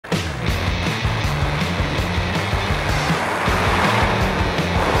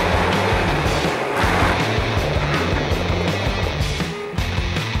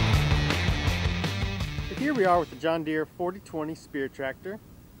are with the John Deere 4020 spear tractor,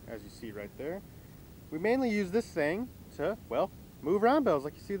 as you see right there. We mainly use this thing to, well, move round bales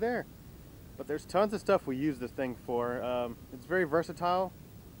like you see there. But there's tons of stuff we use this thing for. It's very versatile,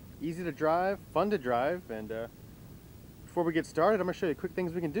 easy to drive, fun to drive, and before we get started, I'm going to show you quick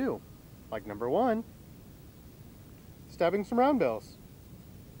things we can do. Like number one, stabbing some round bales.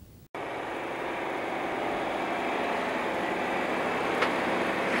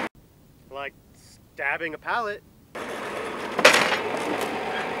 Like stabbing a pallet.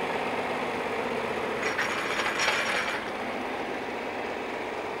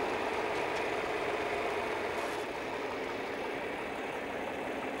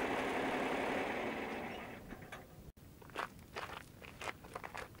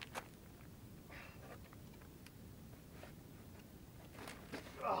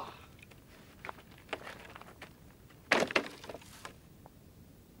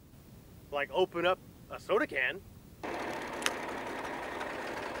 Like open up a soda can.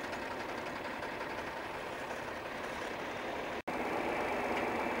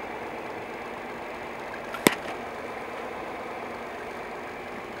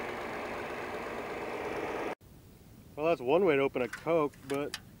 Well, that's one way to open a Coke,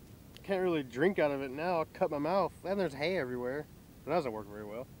 but can't really drink out of it now. I'll cut my mouth, and there's hay everywhere. That doesn't work very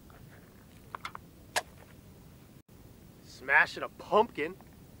well. Smashing a pumpkin.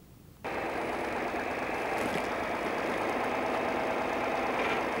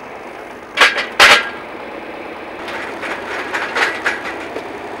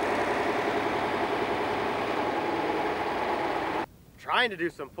 Trying to do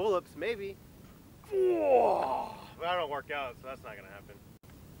some pull-ups, maybe. But that don't work out, so that's not gonna happen.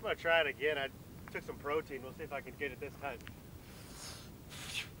 I'm gonna try it again. I took some protein. We'll see if I can get it this time.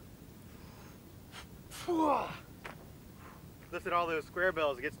 Lifting all those square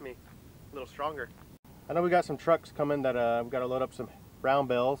bales gets me a little stronger. I know we got some trucks coming that we've got to load up some round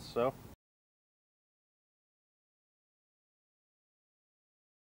bales, so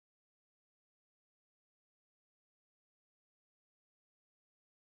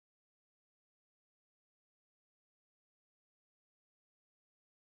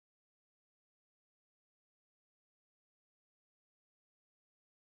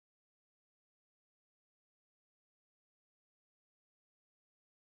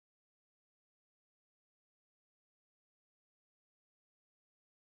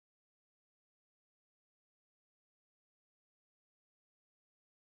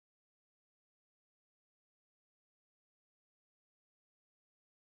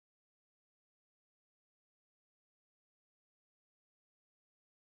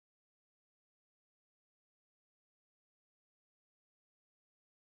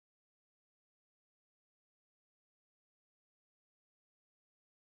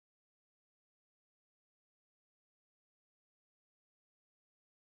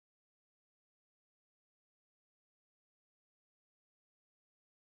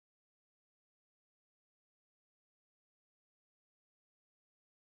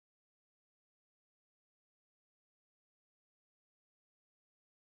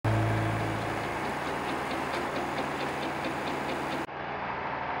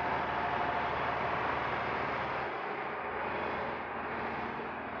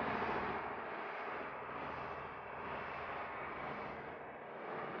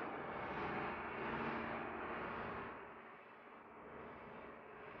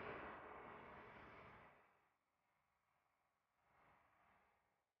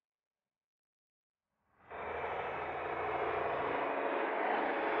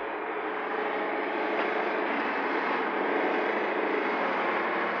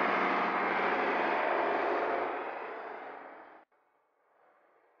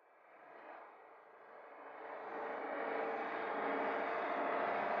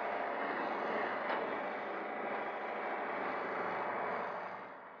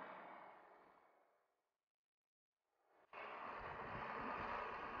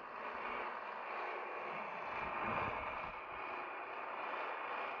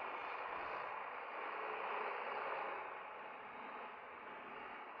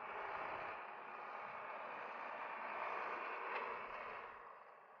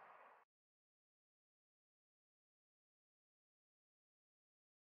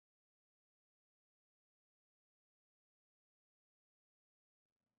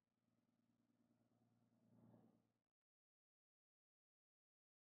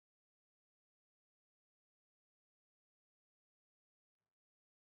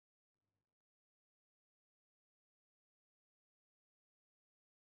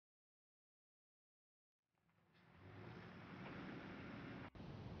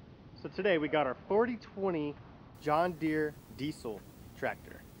So today we got our 4020 John Deere diesel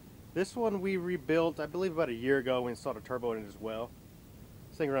tractor. This one we rebuilt, I believe, about a year ago. We installed a turbo in it as well.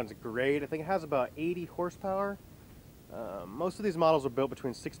 This thing runs great. I think it has about 80 horsepower. Most of these models are built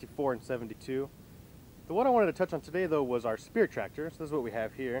between 64 and 72. The one I wanted to touch on today though was our spear tractor. So this is what we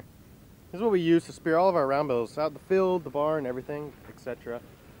have here. This is what we use to spear all of our round bales out in the field, the barn, everything, etc.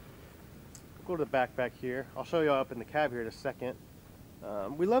 We'll go to the back here. I'll show you up in the cab here in a second.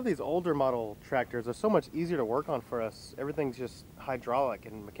 We love these older model tractors. They're so much easier to work on for us. Everything's just hydraulic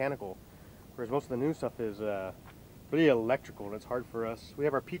and mechanical, whereas most of the new stuff is really electrical, and it's hard for us. We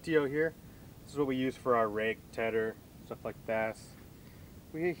have our PTO here. This is what we use for our rake, tedder, stuff like that.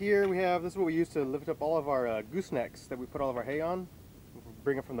 This is what we use to lift up all of our goosenecks that we put all of our hay on. We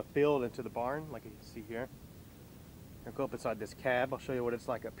bring it from the field into the barn, like you can see here. I'll go up inside this cab. I'll show you what it's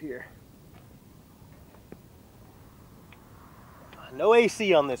like up here. No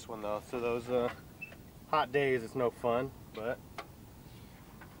AC on this one though, so those hot days it's no fun, but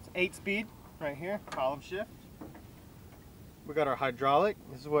it's 8-speed right here, column shift. We got our hydraulic.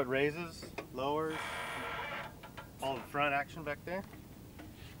 This is what raises, lowers, all the front action back there.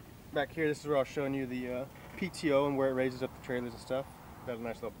 Back here, this is where I was showing you the PTO and where it raises up the trailers and stuff. Got a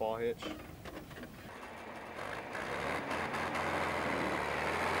nice little ball hitch.